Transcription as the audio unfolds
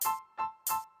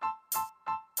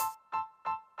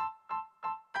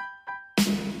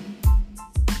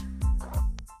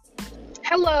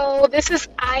Hello, this is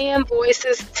I Am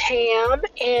Voices Tam,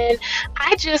 and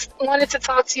I just wanted to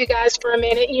talk to you guys for a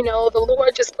minute. The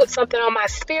Lord just put something on my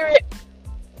spirit,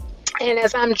 and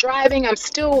as I'm driving, I'm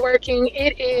still working.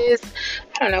 It is,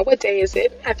 I don't know, what day is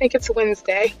it? I think it's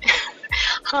Wednesday.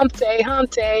 Hump day.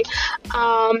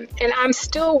 And I'm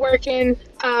still working,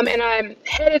 and I'm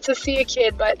headed to see a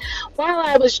kid. But while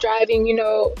I was driving,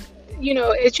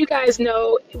 as you guys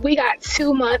know, we got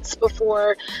 2 months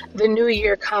before the new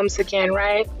year comes again,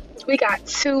 right? We got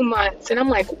 2 months, and I'm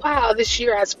like, wow, this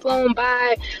year has flown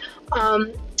by.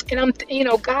 And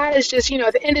God is just,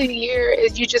 at the end of the year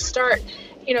is you just start.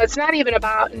 It's not even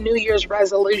about New Year's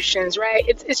resolutions, right?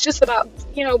 It's just about,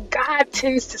 God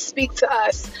tends to speak to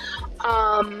us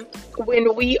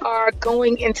when we are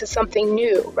going into something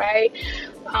new, right?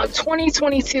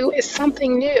 2022 is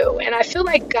something new, and I feel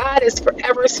like God is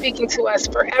forever speaking to us,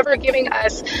 forever giving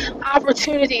us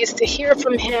opportunities to hear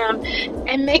from Him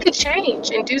and make a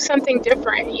change and do something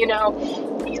different.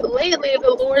 Lately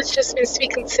the Lord's just been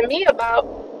speaking to me about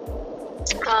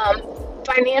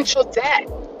financial debt.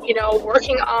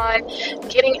 Working on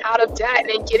getting out of debt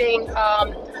and getting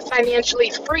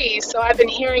financially free. So I've been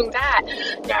hearing that.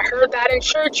 And I heard that in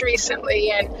church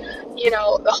recently, and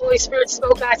the Holy Spirit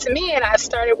spoke that to me, and I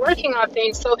started working on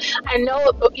things. So I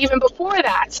know even before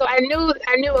that. So I knew,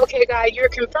 okay, God, you're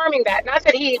confirming that. Not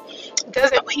that He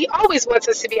doesn't. He always wants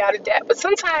us to be out of debt, but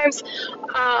sometimes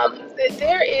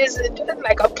there is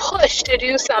like a push to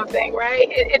do something, right?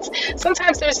 It's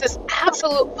sometimes there's this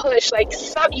absolute push, like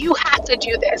you have to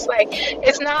do this. Like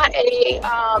it's not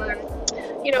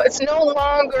it's no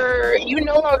longer, you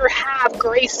no longer have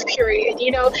grace period.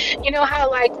 How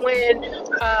like when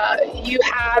you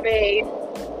have a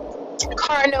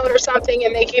car note or something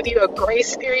and they give you a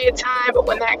grace period time, but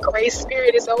when that grace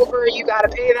period is over, you got to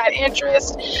pay that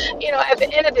interest. At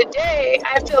the end of the day,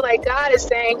 I feel like God is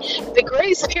saying the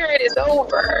grace period is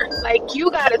over. Like you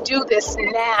got to do this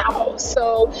now.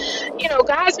 So,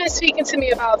 God's been speaking to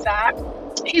me about that.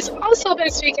 He's also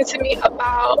been speaking to me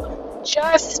about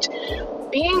just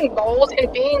being bold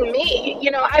and being me.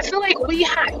 I feel like we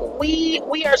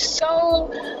are so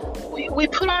we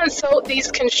put on these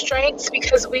constraints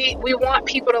because we want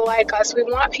people to like us. We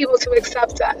want people to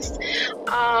accept us.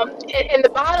 And the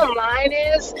bottom line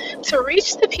is to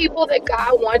reach the people that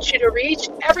God wants you to reach.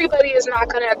 Everybody is not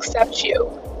going to accept you.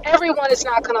 Everyone is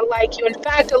not going to like you. In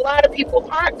fact, a lot of people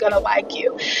aren't going to like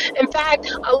you. In fact,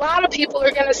 a lot of people are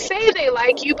going to say they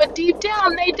like you, but deep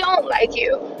down they don't like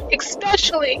you.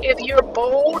 Especially if you're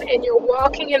bold and you're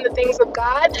walking in the things of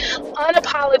God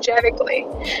unapologetically.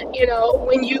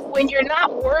 When you're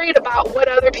not worried about what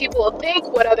other people think,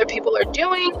 what other people are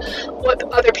doing, what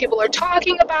other people are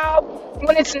talking about,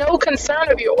 when it's no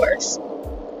concern of yours.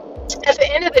 At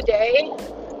the end of the day,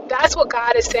 that's what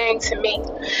God is saying to me.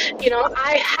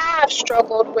 I have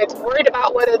struggled with worried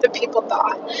about what other people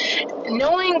thought.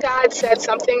 Knowing God said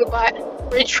something, but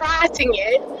retracting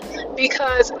it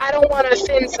because I don't want to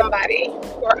offend somebody,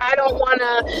 or I don't want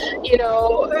to,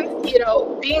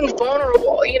 being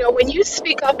vulnerable. When you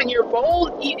speak up and you're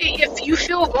bold, if you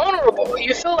feel vulnerable,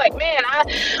 you feel like, man,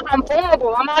 I'm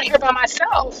vulnerable. I'm out here by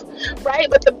myself, right?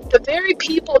 But the very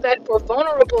people that were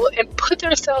vulnerable and put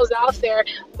themselves out there,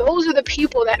 those are the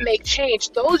people that make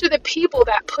change. Those are the people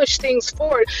that push things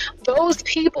forward. Those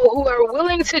people who are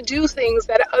willing to do things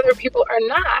that other people are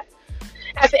not.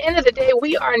 At the end of the day,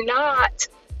 we are not,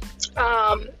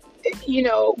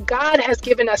 God has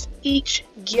given us each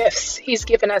gifts. He's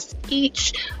given us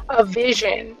each a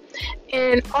vision.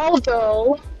 And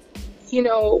although,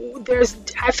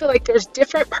 I feel like there's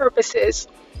different purposes.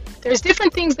 There's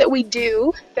different things that we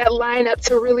do that line up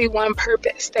to really one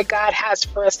purpose that God has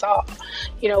for us all.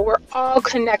 We're all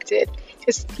connected.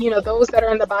 It's, those that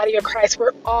are in the body of Christ,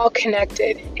 we're all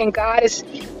connected. And God is,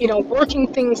 working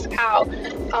things out,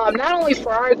 not only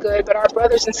for our good, but our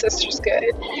brothers and sisters'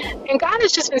 good. And God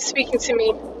has just been speaking to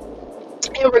me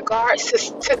in regards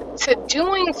to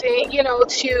doing things,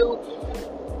 to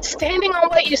standing on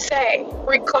what you say,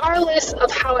 regardless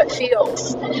of how it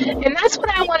feels. And that's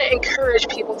what I want to encourage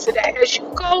people today. As you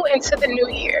go into the new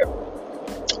year,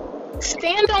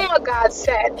 stand on what God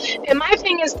said. And my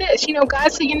thing is this,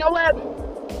 God said, you know what?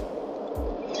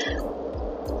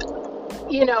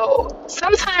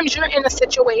 Sometimes you're in a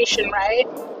situation, right?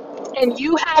 And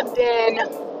you have been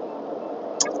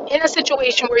in a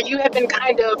situation where you have been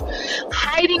kind of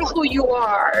hiding who you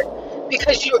are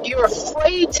because you're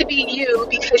afraid to be you,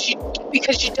 because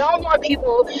you don't want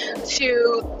people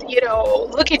to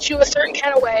look at you a certain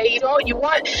kind of way. You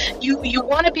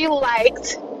want to be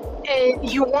liked, and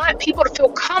you want people to feel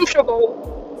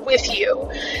comfortable with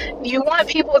you. You want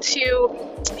people to,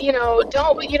 you don't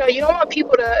want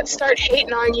people to start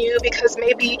hating on you because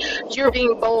maybe you're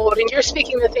being bold and you're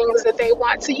speaking the things that they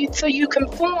want. So you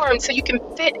conform, so you can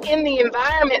fit in the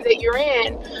environment that you're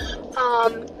in.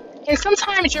 And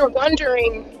sometimes you're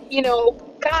wondering,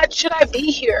 God, should I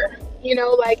be here?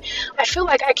 Like, I feel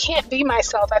like I can't be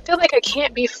myself. I feel like I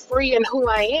can't be free in who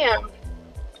I am.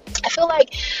 I feel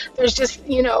like there's just,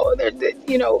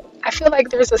 I feel like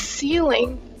there's a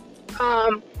ceiling,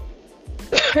 and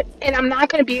I'm not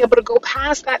going to be able to go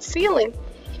past that ceiling.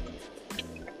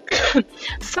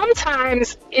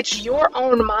 Sometimes it's your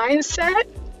own mindset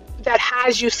that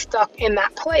has you stuck in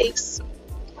that place.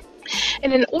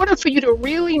 And in order for you to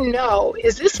really know,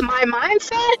 is this my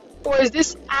mindset or is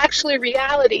this actually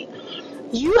reality?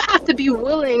 You have to be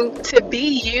willing to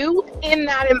be you in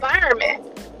that environment.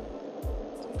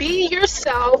 Be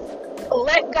yourself.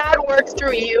 Let God work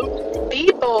through you.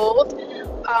 Be bold.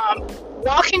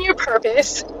 Walk in your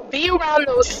purpose. Be around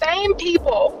those same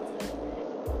people.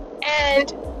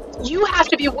 And you have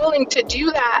to be willing to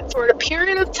do that for a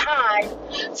period of time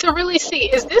to really see,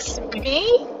 is this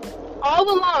me? All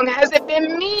along, has it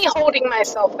been me holding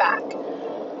myself back?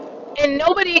 And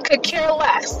nobody could care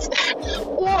less.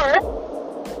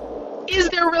 Or is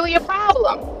there really a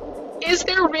problem? Is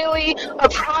there really a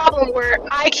problem where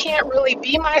I can't really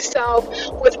be myself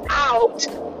without,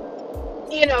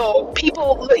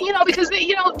 people, because,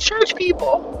 church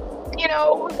people,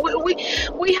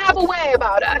 we have a way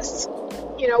about us.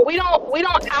 We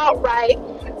don't outright,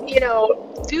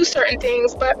 do certain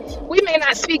things, but we may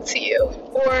not speak to you,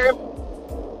 or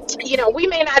we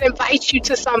may not invite you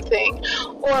to something,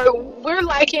 or we'll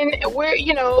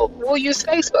use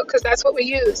Facebook because that's what we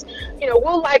use.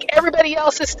 We'll like everybody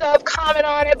else's stuff, comment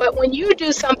on it, but when you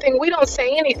do something, we don't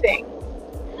say anything.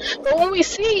 But when we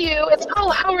see you, it's, oh,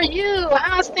 how are you?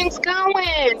 How's things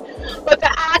going? But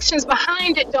the actions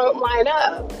behind it don't line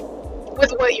up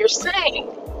with what you're saying.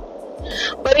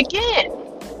 But again,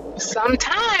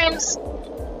 sometimes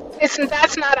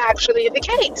that's not actually the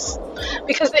case,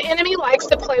 because the enemy likes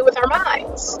to play with our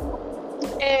minds,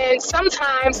 and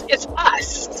sometimes it's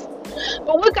us.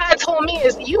 But what God told me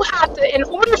is, you have to, in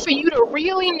order for you to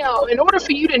really know, in order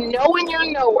for you to know in your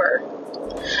knower,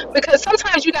 because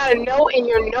sometimes you got to know in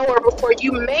your knower before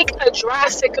you make a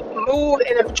drastic move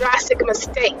and a drastic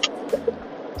mistake.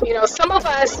 Some of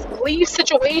us leave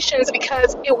situations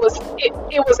because it was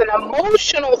an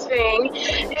emotional thing,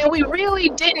 and we really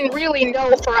didn't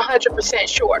know for 100%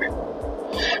 sure.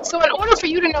 So in order for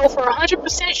you to know for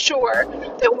 100% sure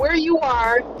that where you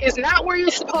are is not where you're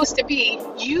supposed to be,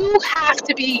 you have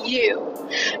to be you.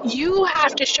 You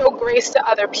have to show grace to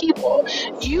other people.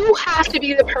 You have to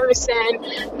be the person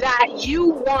that you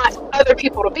want other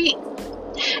people to be.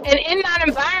 And in that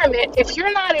environment, if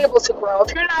you're not able to grow,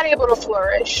 if you're not able to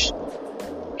flourish,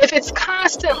 if it's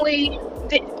constantly,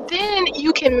 then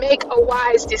you can make a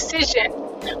wise decision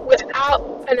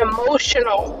without an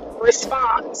emotional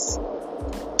response.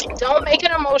 Don't make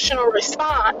an emotional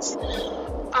response,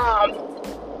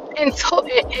 and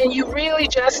you really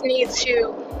just need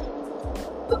to.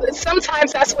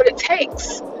 Sometimes that's what it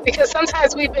takes, because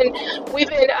sometimes we've been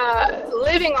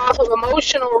living off of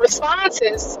emotional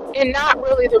responses and not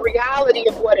really the reality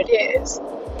of what it is.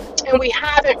 And we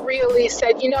haven't really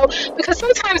said, because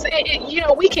sometimes,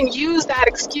 we can use that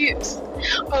excuse.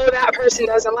 Oh, that person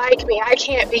doesn't like me. I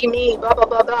can't be me, blah, blah,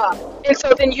 blah, blah. And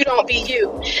so then you don't be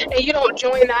you. And you don't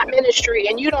join that ministry.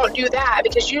 And you don't do that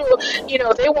because, they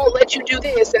won't let you do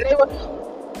this. And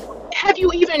have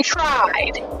you even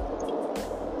tried?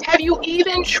 Have you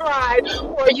even tried?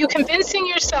 Or are you convincing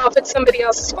yourself it's somebody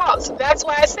else's fault? So that's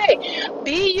why I say,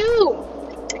 be you.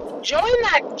 Join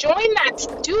that.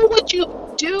 Do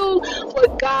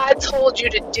what God told you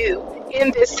to do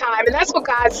in this time. And that's what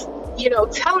God's,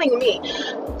 telling me.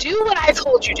 Do what I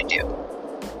told you to do.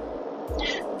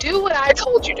 Do what I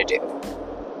told you to do.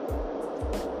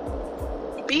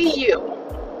 Be you.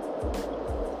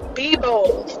 Be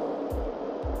bold.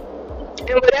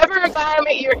 In whatever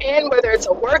environment you're in, whether it's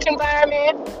a work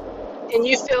environment and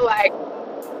you feel like,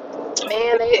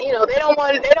 man, they don't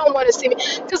want to see me.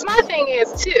 Because my thing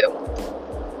is too,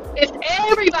 if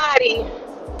everybody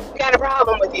got a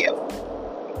problem with you,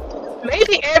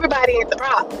 maybe everybody ain't the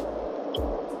problem.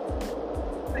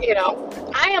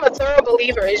 I am a thorough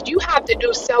believer is you have to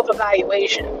do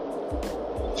self-evaluation.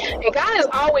 And God is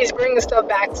always bringing stuff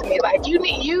back to me. Like,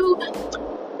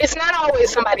 it's not always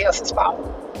somebody else's fault.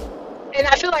 And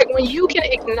I feel like when you can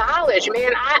acknowledge,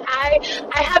 man, I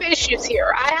have issues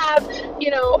here. I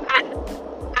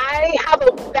have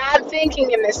a bad thinking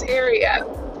in this area.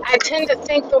 I tend to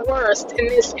think the worst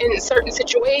in certain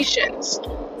situations.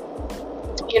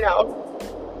 You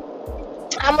know,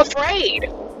 I'm afraid.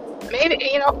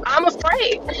 Maybe, I'm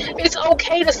afraid. It's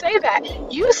okay to say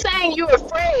that. You saying you're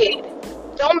afraid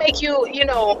don't make you,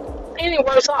 any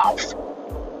worse off.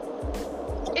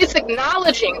 It's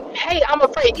acknowledging, hey, I'm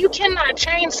afraid. You cannot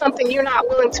change something you're not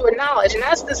willing to acknowledge. And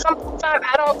that's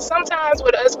sometimes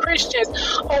with us Christians,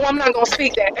 oh, I'm not going to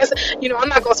speak that. I'm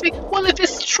not going to speak. Well, if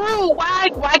it's true,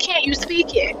 why can't you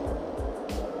speak it?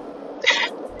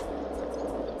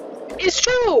 It's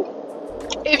true.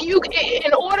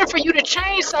 In order for you to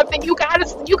change something, you gotta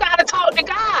talk to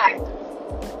God.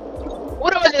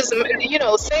 What do I just, say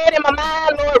it in my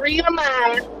mind, Lord, read my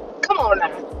mind? Come on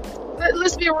now.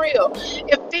 Let's be real.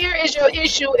 If fear is your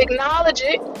issue, acknowledge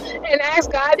it and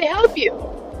ask God to help you.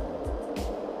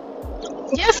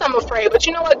 Yes, I'm afraid, but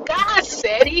you know what? God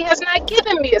said He has not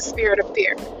given me a spirit of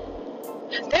fear.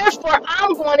 Therefore,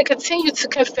 I'm going to continue to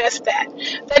confess that.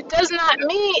 That does not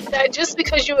mean that just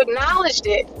because you acknowledged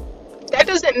it, that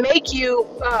doesn't make you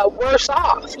worse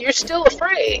off. You're still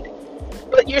afraid,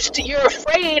 but you're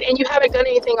afraid and you haven't done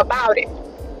anything about it.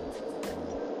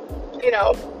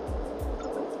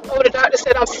 Oh, the doctor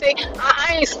said I'm sick.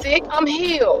 I ain't sick. I'm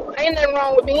healed. Ain't nothing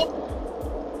wrong with me.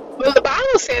 Well, the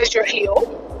Bible says you're healed,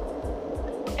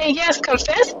 and yes,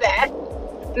 confess that.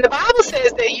 And the Bible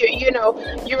says that you're in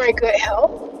good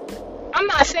health. I'm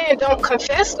not saying don't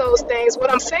confess those things. What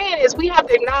I'm saying is we have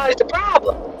to acknowledge the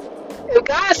problem. If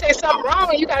God says something wrong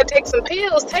and you got to take some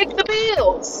pills, take the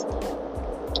pills.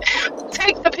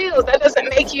 Take the pills. That doesn't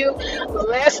make you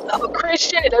less of a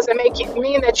Christian. It doesn't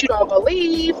mean that you don't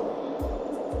believe.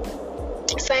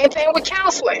 Same thing with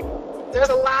counseling. There's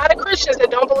a lot of Christians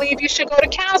that don't believe you should go to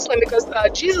counseling because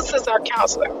Jesus is our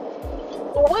counselor.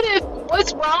 But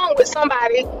what's wrong with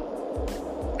somebody,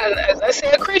 let's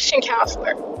say a Christian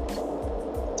counselor,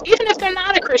 even if they're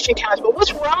not a Christian counselor,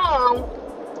 what's wrong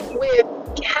with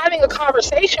having a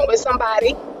conversation with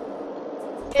somebody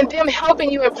and them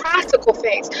helping you in practical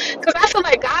things? Because I feel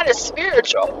like God is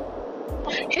spiritual.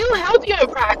 He'll help you in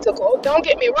practical, don't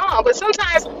get me wrong, but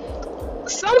sometimes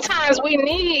we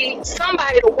need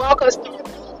somebody to walk us through.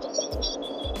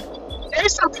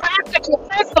 There's some practical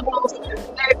principles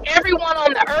that everyone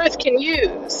on the earth can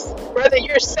use, whether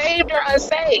you're saved or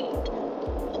unsaved,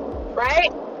 right?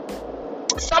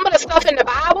 Some of the stuff in the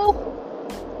Bible,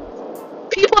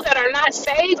 people that are not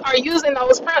saved are using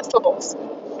those principles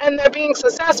and they're being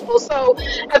successful. So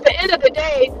at the end of the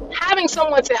day, having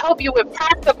someone to help you with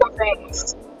practical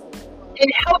things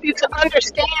and help you to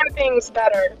understand things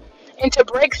better and to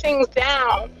break things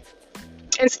down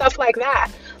and stuff like that.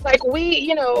 Like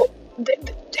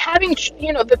having,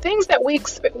 the things that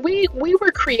we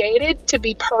were created to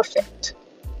be perfect.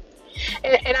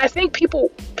 And I think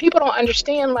people don't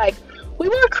understand, like, we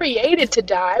weren't created to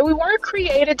die. We weren't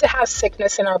created to have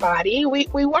sickness in our body. We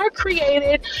weren't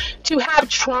created to have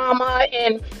trauma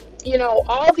and,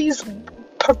 all these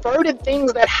perverted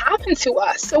things that happen to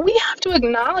us. So we have to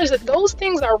acknowledge that those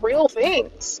things are real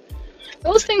things.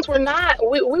 Those things were not,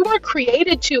 we weren't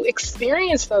created to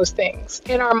experience those things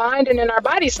in our mind and in our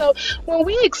body. So when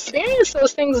we experience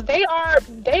those things, they are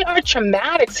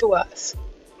traumatic to us.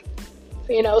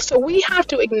 So we have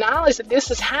to acknowledge that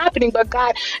this is happening, but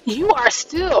God, you are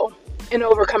still an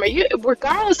overcomer.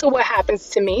 Regardless of what happens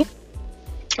to me,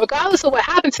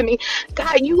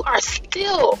 God, you are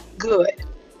still good.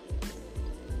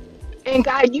 And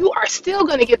God, you are still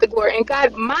going to get the glory. And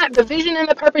God, the vision and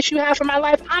the purpose you have for my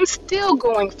life, I'm still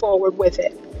going forward with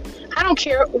it. I don't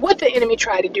care what the enemy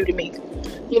tried to do to me.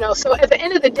 So at the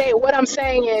end of the day, what I'm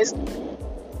saying is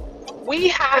we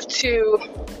have to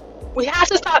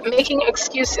stop making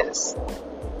excuses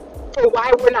for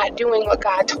why we're not doing what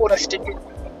God told us to do.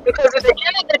 Because at the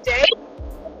end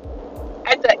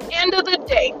of the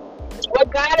day, what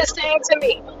God is saying to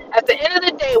me, at the end of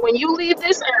the day, when you leave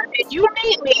this earth, if you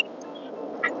meet me,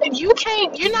 you're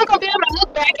not going to be able to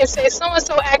look back and say,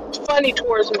 so-and-so acted funny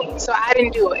towards me, so I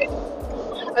didn't do it.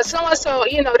 Or so-and-so,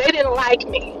 they didn't like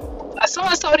me. Or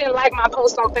so-and-so didn't like my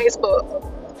post on Facebook.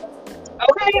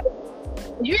 Okay?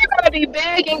 You're going to be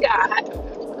begging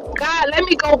God, let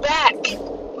me go back.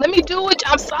 Let me do it.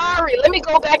 I'm sorry. Let me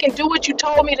go back and do what you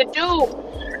told me to do.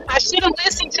 I should have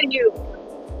listened to you.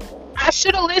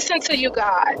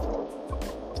 God.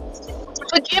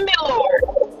 Forgive me, Lord.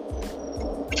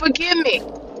 Forgive me.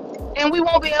 And we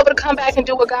won't be able to come back and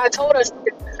do what God told us to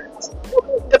do.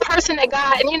 The person that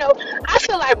God, I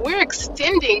feel like we're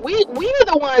extending. We are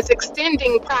the ones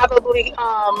extending probably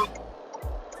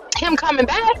him coming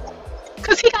back.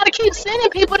 Because he got to keep sending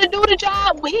people to do the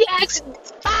job he asked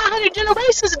 500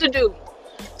 generations to do.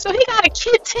 So he got to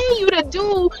continue to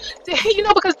do,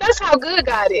 because that's how good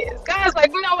God is. God's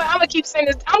like, you know what, I'm going to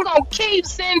keep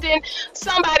sending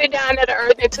somebody down to the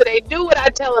earth until they do what I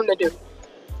tell them to do.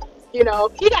 He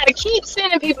got to keep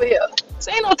sending people here.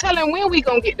 So ain't no telling when we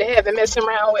going to get to heaven messing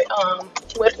around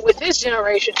with this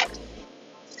generation,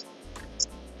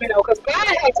 because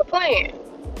God has a plan.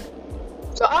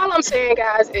 So all I'm saying,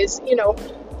 guys, is,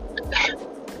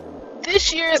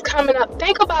 this year is coming up.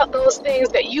 Think about those things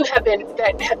that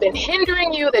have been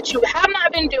hindering you, that you have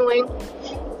not been doing,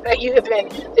 that you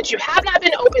have not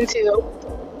been open to,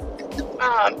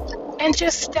 and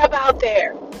just step out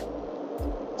there.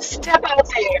 Step out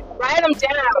there. Write them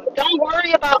down. Don't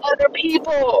worry about other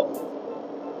people,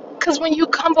 because when you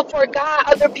come before God,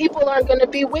 other people aren't going to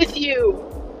be with you.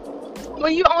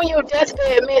 When you're on your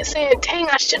deathbed, man, saying, dang,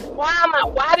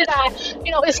 why did I,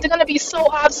 it's going to be so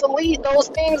obsolete, those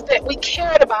things that we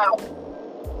cared about.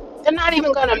 They're not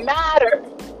even going to matter.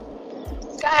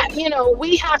 God,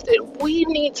 we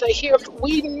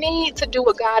need to do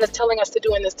what God is telling us to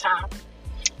do in this time.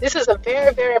 This is a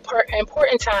very, very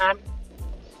important time.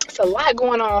 It's a lot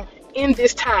going on in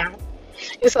this time.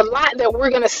 It's a lot that we're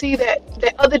going to see that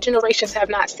other generations have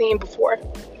not seen before.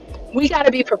 We got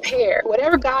to be prepared.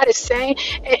 Whatever God is saying,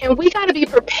 and we got to be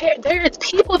prepared. There is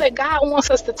people that God wants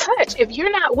us to touch. If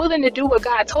you're not willing to do what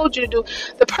God told you to do,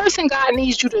 the person God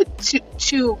needs you to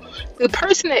the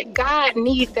person that God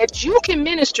needs that you can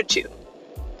minister to.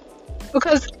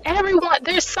 Because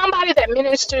there's somebody that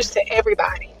ministers to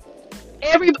everybody.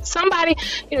 Somebody,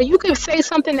 you could say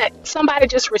something that somebody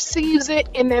just receives it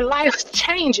and their life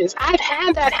changes. I've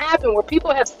had that happen where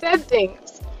people have said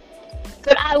things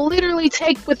that I literally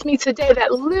take with me today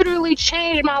that literally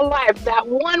changed my life. That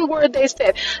one word they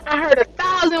said. I heard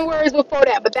 1,000 words before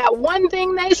that, but that one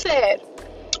thing they said,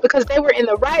 because I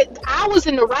was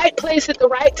in the right place at the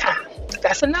right time.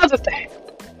 That's another thing.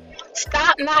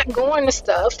 Stop not going to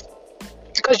stuff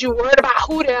because you're worried about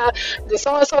the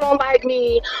so-and-so don't like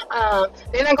me.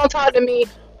 They're not going to talk to me.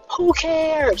 Who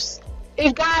cares?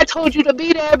 If God told you to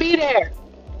be there, be there.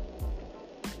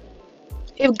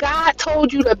 If God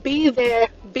told you to be there,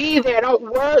 be there.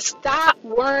 Stop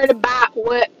worrying about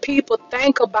what people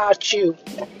think about you.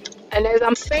 And as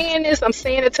I'm saying this, I'm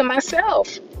saying it to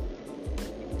myself.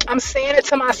 I'm saying it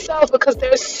to myself because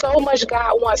there's so much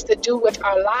God wants to do with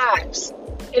our lives.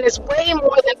 And it's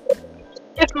more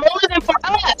than for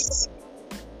us.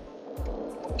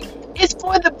 It's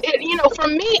for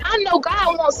me, I know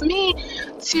God wants me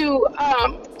to,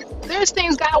 there's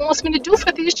things God wants me to do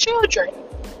for these children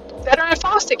that are in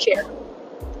foster care.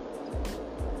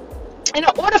 And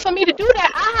in order for me to do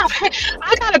that,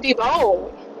 I gotta be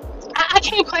bold. I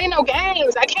can't play no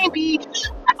games. I can't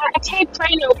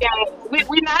play no games.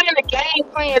 We're not in a game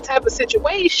playing type of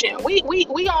situation. We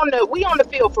on the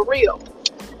field for real.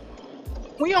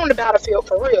 We on the battlefield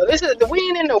for real. We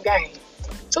ain't in no game.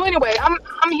 So anyway,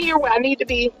 I'm here where I need to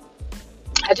be.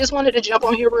 I just wanted to jump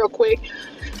on here real quick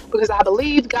because I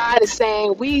believe God is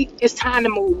saying it's time to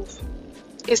move.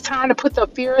 It's time to put the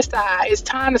fear aside. It's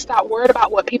time to stop worried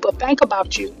about what people think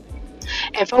about you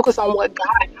and focus on what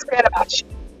God said about you.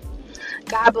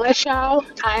 God bless y'all.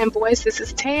 I am Voice. This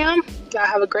is Tam. Y'all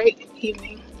have a great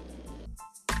evening.